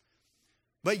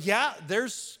 But yeah,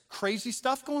 there's crazy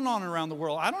stuff going on around the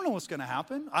world. I don't know what's going to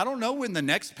happen. I don't know when the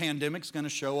next pandemic's going to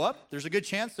show up. There's a good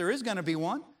chance there is going to be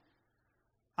one.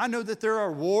 I know that there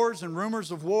are wars and rumors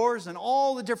of wars and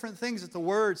all the different things that the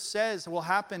Word says will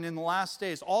happen in the last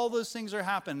days. All those things are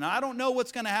happening. I don't know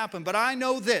what's going to happen, but I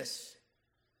know this.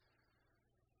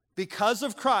 Because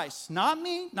of Christ, not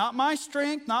me, not my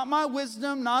strength, not my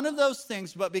wisdom, none of those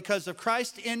things, but because of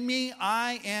Christ in me,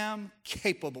 I am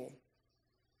capable.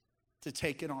 to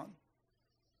take it on.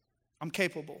 I'm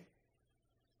capable.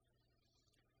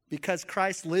 Because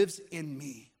Christ lives in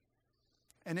me.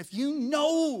 And if you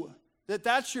know that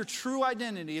that's your true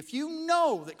identity, if you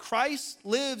know that Christ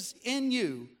lives in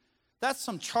you, that's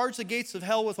some charge the gates of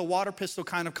hell with a water pistol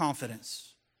kind of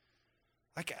confidence.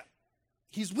 Like,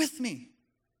 he's with me.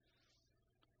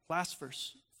 Last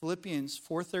verse, Philippians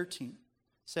 4:13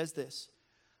 says this,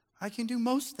 I can do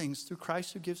most things through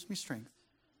Christ who gives me strength.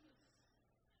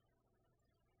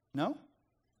 No?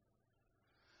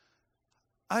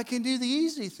 I can do the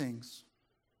easy things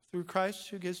through Christ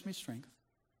who gives me strength.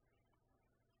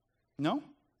 No?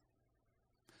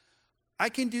 I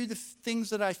can do the things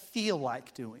that I feel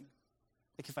like doing.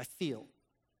 Like if I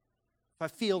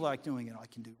feel like doing it, I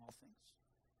can do all things.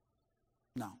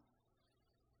 No.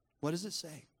 What does it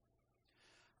say?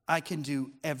 I can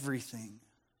do everything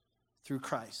through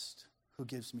Christ who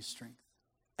gives me strength.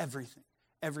 Everything.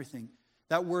 Everything.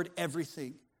 That word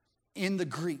everything in the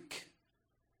Greek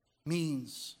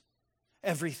means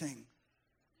everything.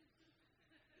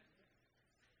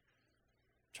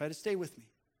 Try to stay with me.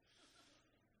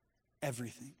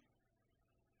 Everything.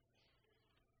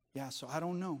 Yeah, so I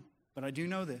don't know, but I do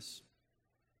know this.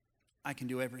 I can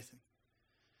do everything.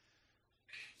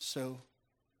 So,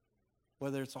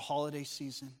 whether it's a holiday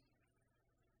season,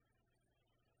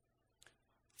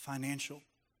 financial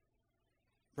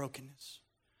brokenness,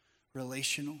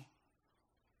 relational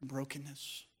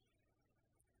brokenness,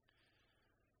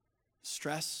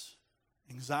 stress,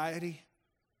 anxiety,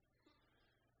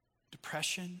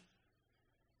 depression,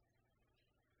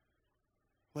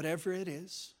 whatever it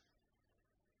is,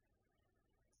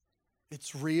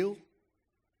 it's real,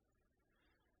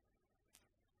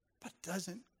 but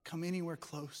doesn't come anywhere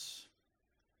close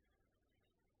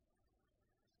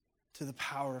to the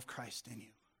power of Christ in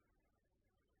you.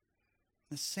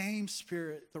 The same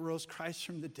Spirit that rose Christ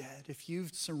from the dead, if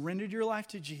you've surrendered your life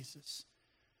to Jesus,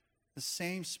 the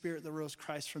same Spirit that rose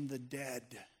Christ from the dead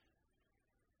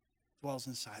dwells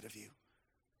inside of you.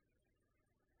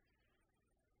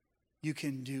 You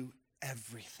can do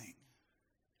everything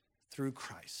through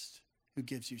Christ who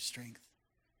gives you strength.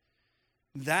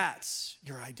 That's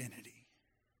your identity.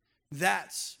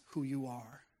 That's who you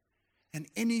are. And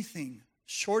anything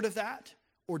short of that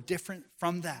or different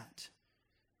from that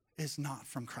is not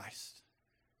from Christ.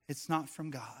 It's not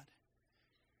from God.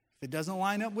 If it doesn't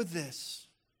line up with this,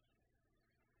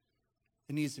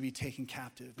 it needs to be taken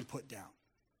captive and put down.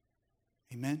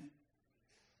 Amen?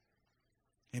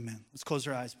 Amen. Let's close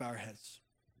our eyes, bow our heads.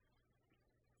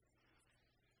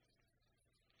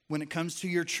 When it comes to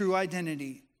your true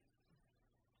identity,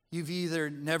 you've either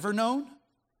never known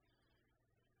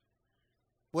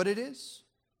what it is,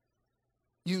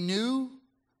 you knew,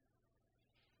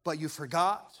 but you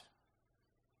forgot,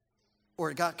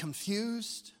 or it got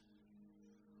confused,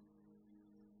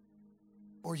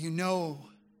 or you know,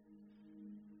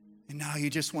 and now you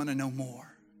just want to know more.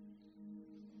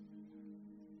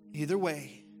 Either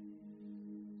way,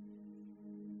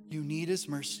 you need His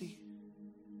mercy,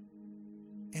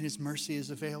 and His mercy is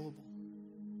available.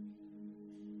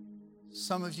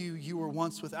 Some of you were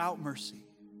once without mercy,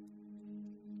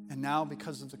 and now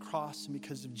because of the cross and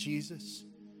because of Jesus,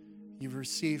 you've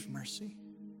received mercy.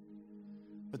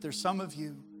 But there's some of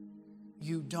you,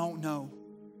 you don't know.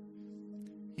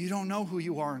 You don't know who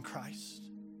you are in Christ.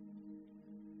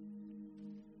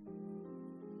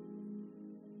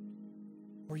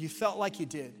 Or you felt like you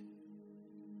did.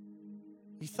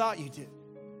 You thought you did.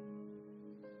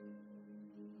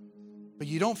 But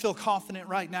you don't feel confident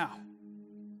right now.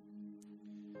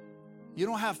 You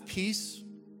don't have peace.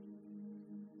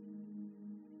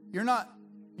 You're not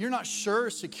sure or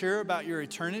secure about your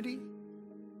eternity.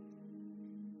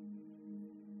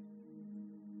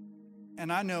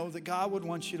 And I know that God would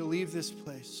want you to leave this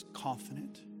place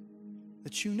confident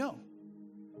that you know.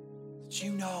 That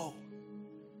you know.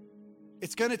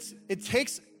 It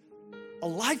takes a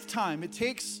lifetime. It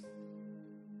takes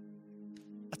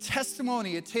a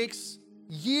testimony. It takes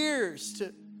years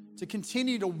to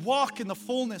continue to walk in the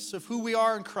fullness of who we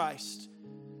are in Christ.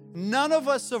 None of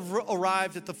us have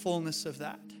arrived at the fullness of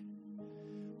that.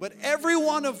 But every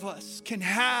one of us can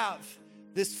have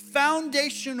this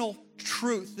foundational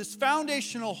truth, this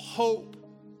foundational hope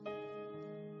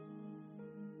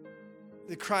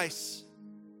that Christ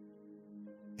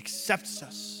accepts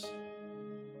us.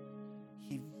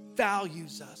 He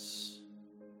values us.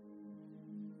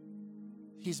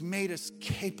 He's made us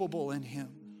capable in Him.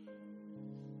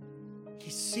 He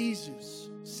sees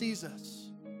us.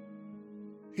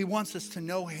 He wants us to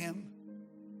know Him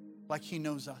like He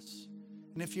knows us.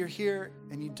 And if you're here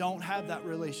and you don't have that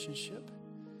relationship,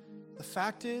 the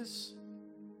fact is,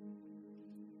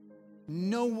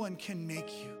 No one can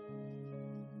make you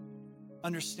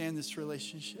understand this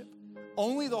relationship.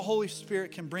 Only the Holy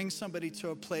Spirit can bring somebody to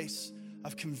a place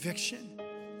of conviction.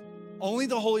 Only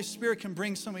the Holy Spirit can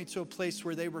bring somebody to a place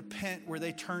where they repent, where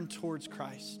they turn towards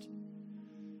Christ.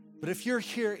 But if you're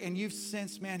here and you've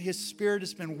sensed, man, His Spirit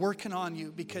has been working on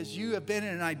you because you have been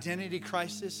in an identity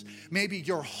crisis, maybe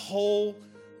your whole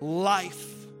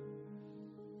life,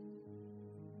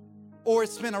 or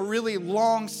it's been a really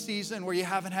long season where you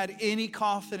haven't had any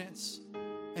confidence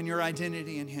in your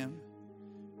identity in Him.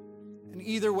 And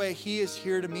either way, He is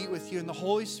here to meet with you. And the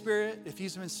Holy Spirit, if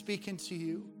He's been speaking to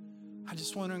you, I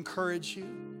just want to encourage you.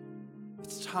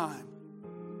 It's time.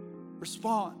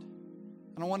 Respond.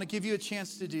 And I want to give you a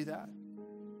chance to do that.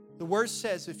 The Word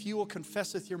says, if you will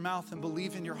confess with your mouth and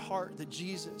believe in your heart that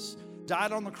Jesus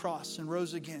died on the cross and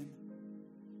rose again,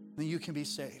 then you can be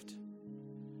saved.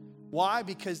 Why?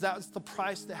 Because that's the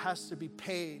price that has to be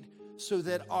paid so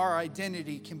that our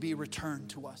identity can be returned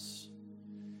to us.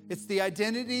 It's the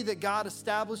identity that God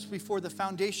established before the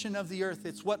foundation of the earth.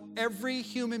 It's what every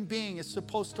human being is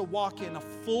supposed to walk in, a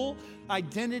full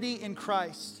identity in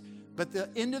Christ. But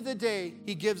at the end of the day,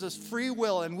 He gives us free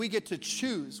will and we get to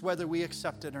choose whether we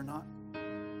accept it or not.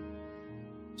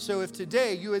 So if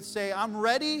today you would say, I'm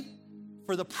ready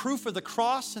for the proof of the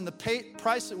cross and the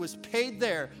price that was paid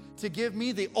there to give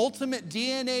me the ultimate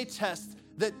DNA test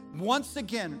that once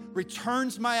again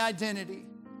returns my identity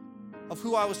of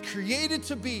who I was created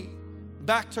to be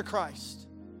back to Christ.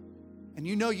 And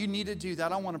you know you need to do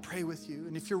that. I want to pray with you.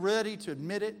 And if you're ready to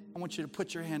admit it, I want you to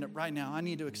put your hand up right now. I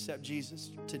need to accept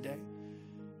Jesus today.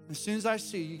 As soon as I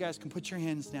see you guys can put your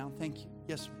hands down. Thank you.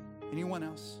 Yes, ma'am. Anyone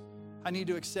else? I need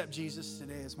to accept Jesus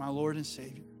today as my Lord and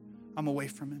Savior. I'm away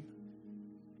from Him.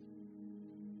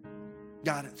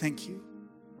 Got it. Thank you.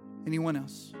 Anyone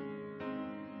else?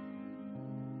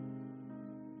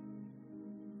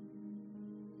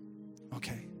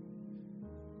 Okay.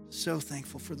 So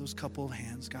thankful for those couple of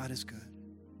hands. God is good.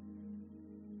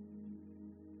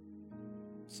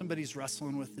 Somebody's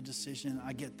wrestling with the decision.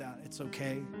 I get that. It's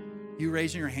okay. You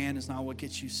raising your hand is not what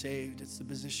gets you saved. It's the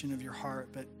position of your heart.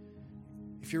 But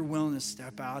if you're willing to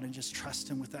step out and just trust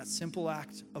Him with that simple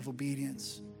act of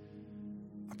obedience,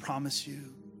 I promise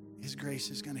you, His grace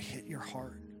is going to hit your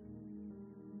heart.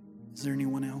 Is there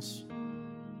anyone else?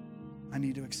 I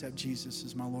need to accept Jesus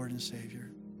as my Lord and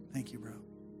Savior. Thank you, bro.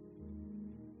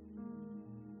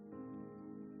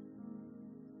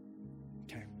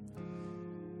 Okay.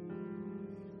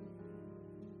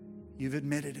 You've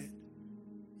admitted it.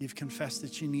 You've confessed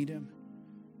that you need Him.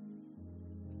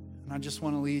 And I just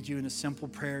want to lead you in a simple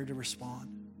prayer to respond.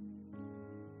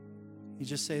 You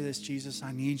just say this, Jesus,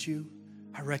 I need you.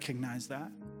 I recognize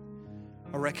that.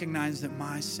 I recognize that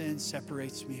my sin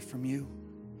separates me from you.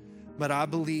 But I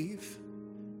believe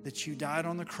that you died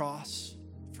on the cross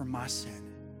for my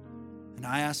sin. And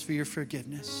I ask for your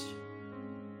forgiveness.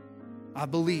 I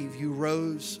believe you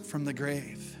rose from the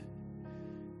grave.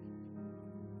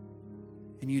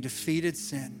 And you defeated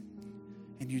sin.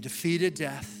 And you defeated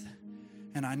death.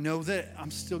 And I know that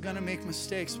I'm still going to make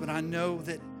mistakes, but I know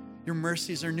that your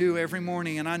mercies are new every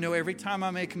morning. And I know every time I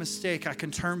make a mistake, I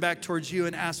can turn back towards you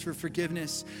and ask for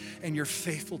forgiveness. And you're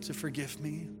faithful to forgive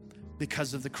me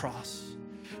because of the cross.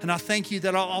 And I thank you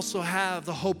that I'll also have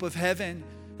the hope of heaven.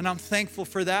 And I'm thankful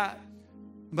for that.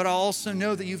 But I also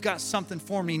know that you've got something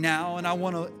for me now. And I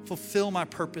want to fulfill my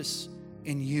purpose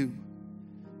in you.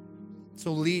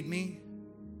 So lead me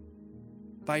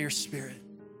by your Spirit.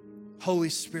 Holy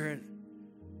Spirit,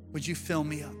 would you fill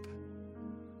me up?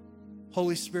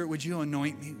 Holy Spirit, would you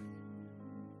anoint me?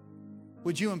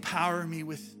 Would you empower me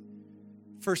with,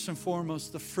 first and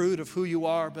foremost, the fruit of who you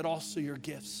are, but also your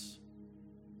gifts?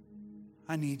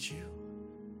 I need you.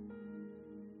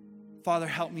 Father,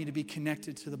 help me to be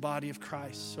connected to the body of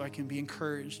Christ so I can be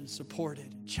encouraged and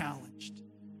supported, and challenged.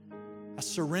 I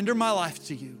surrender my life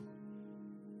to you.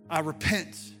 I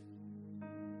repent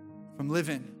from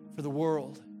living for the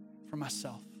world, for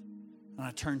myself, and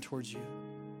I turn towards you.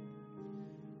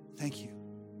 Thank you.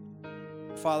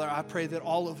 Father, I pray that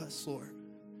all of us, Lord,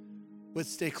 would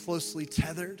stay closely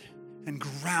tethered and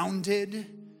grounded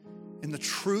in the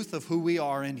truth of who we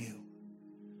are in you.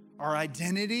 Our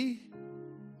identity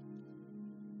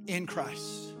in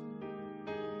Christ.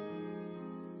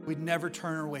 We'd never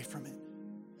turn away from it.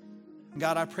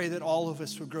 God, I pray that all of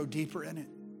us would grow deeper in it.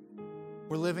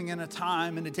 We're living in a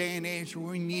time, in a day and age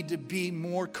where we need to be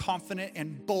more confident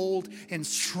and bold and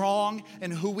strong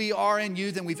in who we are in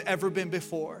you than we've ever been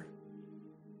before.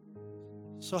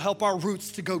 So help our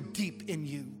roots to go deep in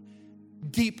you,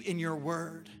 deep in your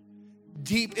word,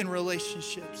 deep in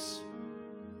relationships,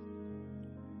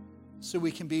 so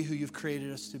we can be who you've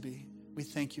created us to be. We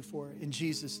thank you for it. In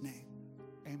Jesus' name,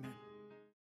 amen.